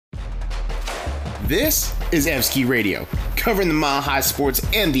This is Evsky Radio, covering the Mile High sports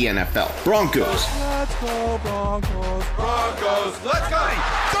and the NFL. Broncos. Let's go, Broncos. Broncos, let's go.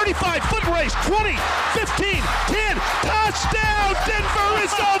 35-foot race, 20, 15, 10, touchdown, Denver,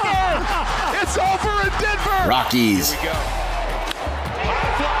 it's over. It's over in Denver. Rockies. Here we go.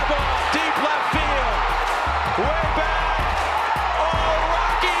 High fly ball, deep left field, way back. Oh,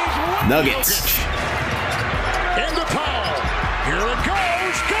 Rockies. Nuggets. Into Powell. Here it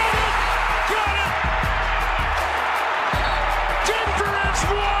goes. Got it. Got it. Denver has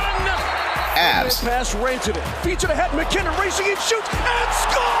won. Avs. Pass right to the feet to the head. McKinnon racing and shoots and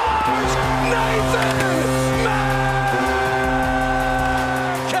scores. Nathan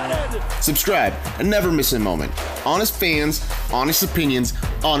McKinnon. Subscribe and never miss a moment. Honest fans, honest opinions,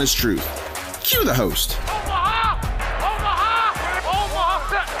 honest truth. Cue the host. Omaha.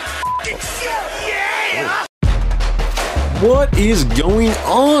 Yeah. What is going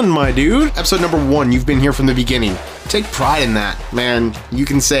on, my dude? Episode number 1, you've been here from the beginning. Take pride in that, man. You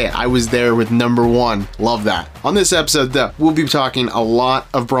can say it. I was there with number 1. Love that. On this episode, though, we'll be talking a lot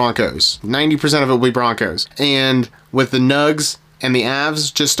of Broncos. 90% of it will be Broncos. And with the Nugs and the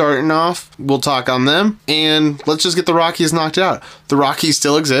Avs just starting off, we'll talk on them. And let's just get the Rockies knocked out. The Rockies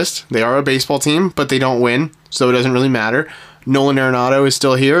still exist. They are a baseball team, but they don't win, so it doesn't really matter. Nolan Arenado is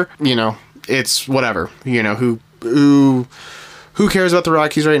still here. You know, it's whatever. You know, who cares about the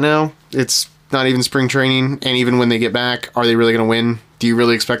Rockies right now? It's not even spring training, and even when they get back, are they really going to win? Do you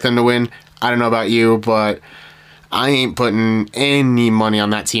really expect them to win? I don't know about you, but I ain't putting any money on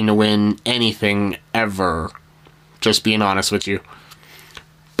that team to win anything ever. Just being honest with you.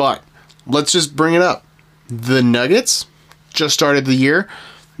 But let's just bring it up. The Nuggets just started the year.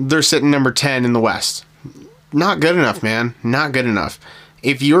 They're sitting number 10 in the West. Not good enough, man. Not good enough.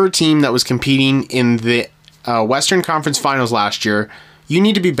 If you're a team that was competing in the Western Conference Finals last year, you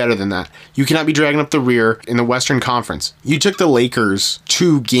need to be better than that. You cannot be dragging up the rear in the Western Conference. You took the Lakers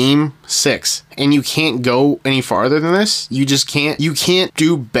to Game 6, and you can't go any farther than this. You just can't. You can't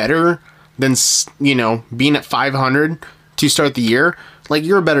do better than, you know, being at 500 to start the year. Like,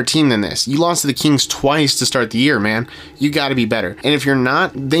 you're a better team than this. You lost to the Kings twice to start the year, man. You got to be better. And if you're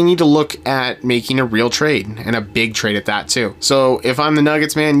not, they need to look at making a real trade, and a big trade at that, too. So if I'm the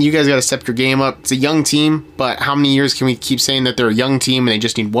Nuggets, man, you guys got to step your game up. It's a young team, but how many years can we keep saying that they're a young team and they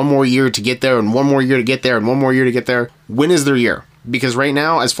just need one more year to get there, and one more year to get there, and one more year to get there? When is their year? Because right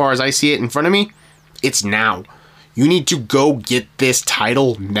now, as far as I see it in front of me, it's now. You need to go get this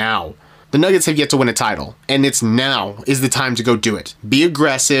title now. The Nuggets have yet to win a title, and it's now is the time to go do it. Be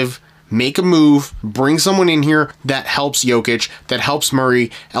aggressive, make a move, bring someone in here that helps Jokic, that helps Murray,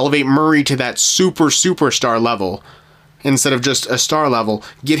 elevate Murray to that superstar level instead of just a star level.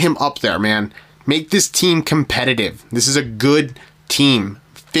 Get him up there, man. Make this team competitive. This is a good team.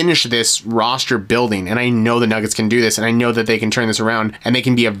 Finish this roster building, and I know the Nuggets can do this, and I know that they can turn this around, and they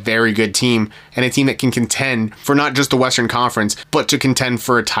can be a very good team, and a team that can contend for not just the Western Conference, but to contend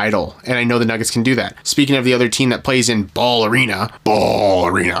for a title, and I know the Nuggets can do that. Speaking of the other team that plays in Ball Arena,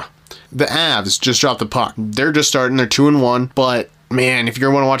 the Avs just dropped the puck. They're just starting, they're 2-1, but man, if you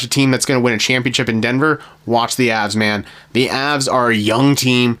want to watch a team that's going to win a championship in Denver, watch the Avs, man. The Avs are a young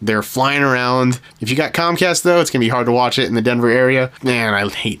team. They're flying around. If you got Comcast, though, it's going to be hard to watch it in the Denver area. Man, I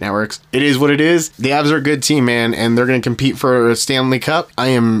hate networks. It is what it is. The Avs are a good team, man, and they're going to compete for a Stanley Cup. I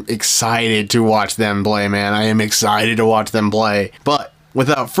am excited to watch them play, man. I am excited to watch them play. But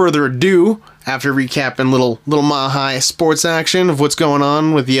without further ado, after recapping little Mile High sports action of what's going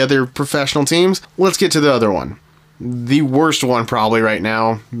on with the other professional teams, let's get to the other one. The worst one probably right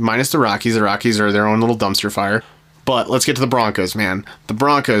now, minus the Rockies. The Rockies are their own little dumpster fire. But let's get to the Broncos, man. The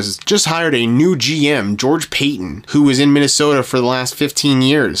Broncos just hired a new GM, George Paton, who was in Minnesota for the last 15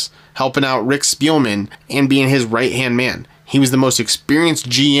 years, helping out Rick Spielman and being his right-hand man. He was the most experienced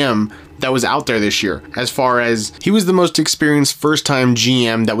GM that was out there this year, as far as he was the most experienced first-time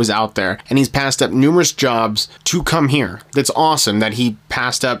GM that was out there, and he's passed up numerous jobs to come here. That's awesome that he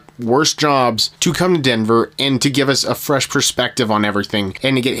passed up worse jobs to come to Denver and to give us a fresh perspective on everything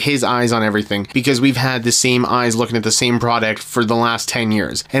and to get his eyes on everything, because we've had the same eyes looking at the same product for the last 10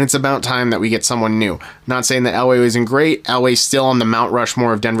 years, and it's about time that we get someone new. Not saying that Elway isn't great. Elway's still on the Mount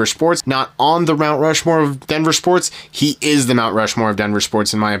Rushmore of Denver sports. Not on the Mount Rushmore of Denver sports. He is the Mount Rushmore of Denver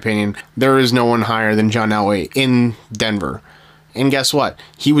sports, in my opinion. There is no one higher than John Elway in Denver. And guess what?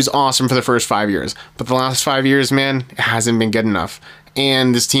 He was awesome for the first 5 years. But the last 5 years, man, it hasn't been good enough.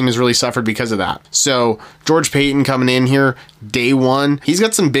 And this team has really suffered because of that. So, George Paton coming in here, day one, he's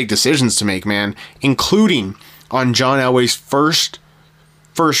got some big decisions to make, man. Including on John Elway's first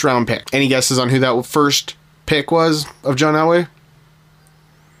round pick. Any guesses on who that first pick was of John Elway?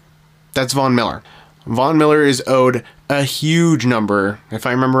 That's Von Miller. Von Miller is owed a huge number. If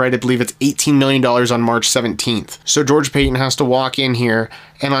I remember right, I believe it's $18 million on March 17th. So George Paton has to walk in here,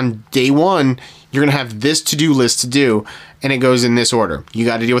 and on day one, you're going to have this to-do list to do, and it goes in this order. You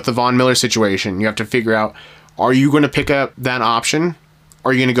got to deal with the Von Miller situation. You have to figure out, are you going to pick up that option?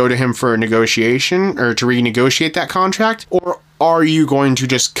 Are you going to go to him for a negotiation or to renegotiate that contract? Or are you going to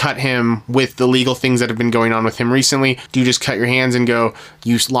just cut him with the legal things that have been going on with him recently? Do you just cut your hands and go,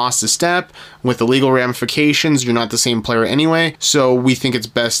 you lost a step? With the legal ramifications, you're not the same player anyway. So we think it's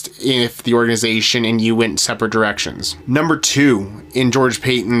best if the organization and you went separate directions. Number 2 in George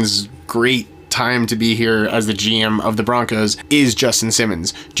Paton's great time to be here as the GM of the Broncos is Justin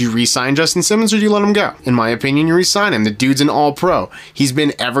Simmons. Do you re-sign Justin Simmons or do you let him go? In my opinion, you re-sign him. The dude's an all-pro. He's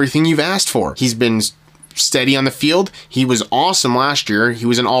been everything you've asked for. He's been steady on the field. He was awesome last year. He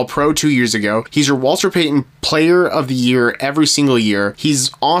was an all-pro 2 years ago. He's your Walter Payton Player of the Year every single year. He's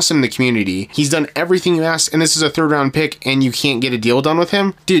awesome in the community. He's done everything you asked, and this is a third-round pick, and you can't get a deal done with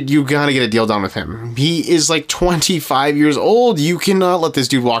him? Dude, you gotta get a deal done with him. He is like 25 years old. You cannot let this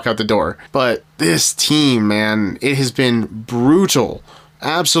dude walk out the door. But this team, man, it has been brutal.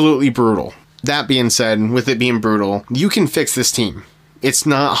 Absolutely brutal. That being said, with it being brutal, you can fix this team. It's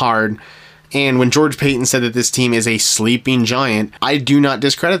not hard. And when George Paton said that this team is a sleeping giant, I do not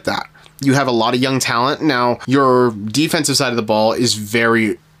discredit that. You have a lot of young talent. Now, your defensive side of the ball is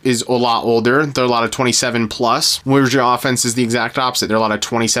a lot older. They're a lot of 27 plus, whereas your offense is the exact opposite. They're a lot of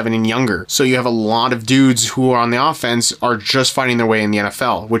 27 and younger. So you have a lot of dudes who are on the offense are just finding their way in the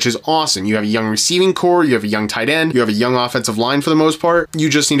NFL, which is awesome. You have a young receiving core, you have a young tight end, you have a young offensive line for the most part. You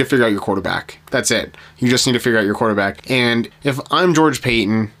just need to figure out your quarterback. That's it. You just need to figure out your quarterback. And if I'm George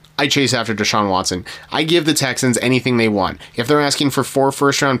Paton, I chase after Deshaun Watson. I give the Texans anything they want. If they're asking for 4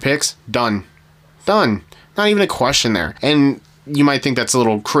 first-round picks, done. Done. Not even a question there. And you might think that's a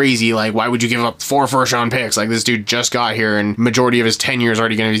little crazy, like, why would you give up 4 first-round picks? Like, this dude just got here, and majority of his tenure is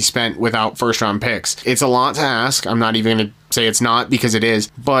already going to be spent without first-round picks. It's a lot to ask. I'm not even going to say it's not, because it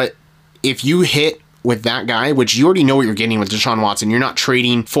is. But if you hit with that guy, which you already know what you're getting with Deshaun Watson, you're not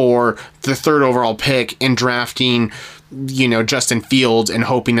trading for the 3rd overall pick and drafting, Justin Fields and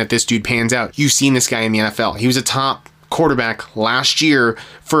hoping that this dude pans out. You've seen this guy in the NFL. He was a top quarterback last year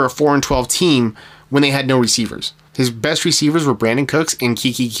for a 4-12 team when they had no receivers. His best receivers were Brandon Cooks and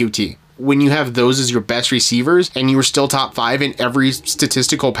Kiki QT. When you have those as your best receivers and you were still top 5 in every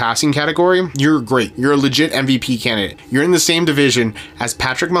statistical passing category, you're great. You're a legit MVP candidate. You're in the same division as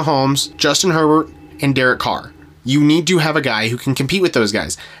Patrick Mahomes, Justin Herbert, and Derek Carr. You need to have a guy who can compete with those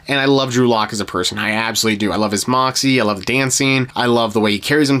guys. And I love Drew Lock as a person. I absolutely do. I love his moxie. I love the dancing. I love the way he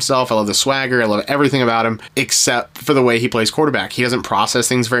carries himself. I love the swagger. I love everything about him, except for the way he plays quarterback. He doesn't process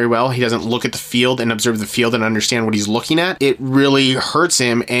things very well. He doesn't look at the field and observe the field and understand what he's looking at. It really hurts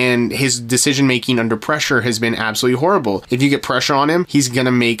him, and his decision-making under pressure has been absolutely horrible. If you get pressure on him, he's going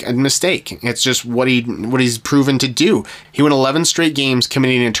to make a mistake. It's just what he's proven to do. He won 11 straight games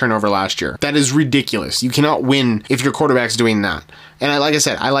committing a turnover last year. That is ridiculous. You cannot win if your quarterback's doing that. And like I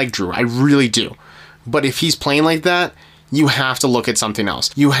said, I like Drew. I really do. But if he's playing like that, you have to look at something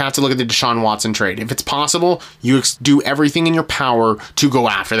else. You have to look at the Deshaun Watson trade. If it's possible, you do everything in your power to go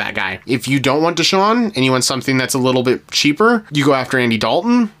after that guy. If you don't want Deshaun and you want something that's a little bit cheaper, you go after Andy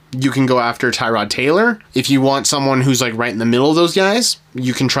Dalton. You can go after Tyrod Taylor. If you want someone who's like right in the middle of those guys,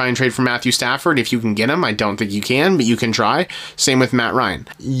 you can try and trade for Matthew Stafford if you can get him. I don't think you can, but you can try. Same with Matt Ryan.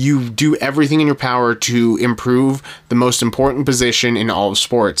 You do everything in your power to improve the most important position in all of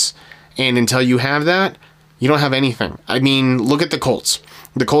sports. And until you have that, you don't have anything. I mean, look at the Colts.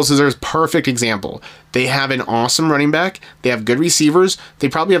 The Colts is a perfect example. They have an awesome running back. They have good receivers. They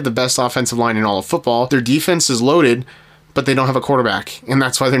probably have the best offensive line in all of football. Their defense is loaded, but they don't have a quarterback, and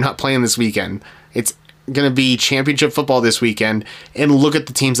that's why they're not playing this weekend. It's going to be championship football this weekend, and look at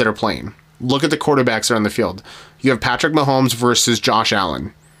the teams that are playing. Look at the quarterbacks that are on the field. You have Patrick Mahomes versus Josh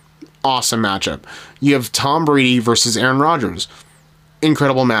Allen. Awesome matchup. You have Tom Brady versus Aaron Rodgers.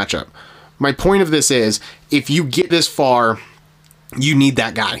 Incredible matchup. My point of this is, if you get this far, you need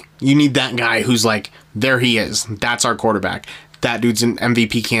that guy. You need that guy who's like, there he is. That's our quarterback. That dude's an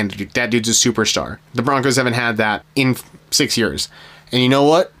MVP candidate. That dude's a superstar. The Broncos haven't had that in 6 years. And you know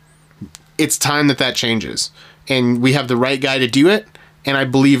what? It's time that changes. And we have the right guy to do it. And I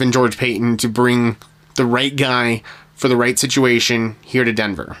believe in George Paton to bring the right guy for the right situation here to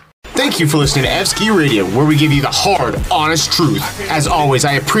Denver. Thank you for listening to Evsky Radio, where we give you the hard, honest truth. As always,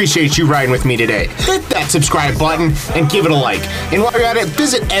 I appreciate you riding with me today. Hit that subscribe button and give it a like. And while you're at it,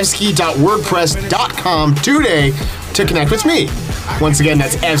 visit evsky.wordpress.com today to connect with me. Once again,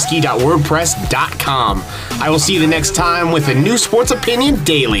 that's evski.wordpress.com. I will see you the next time with a new sports opinion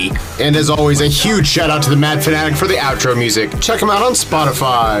daily. And as always, a huge shout out to the Mad Fanatic for the outro music. Check him out on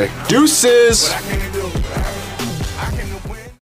Spotify. Deuces!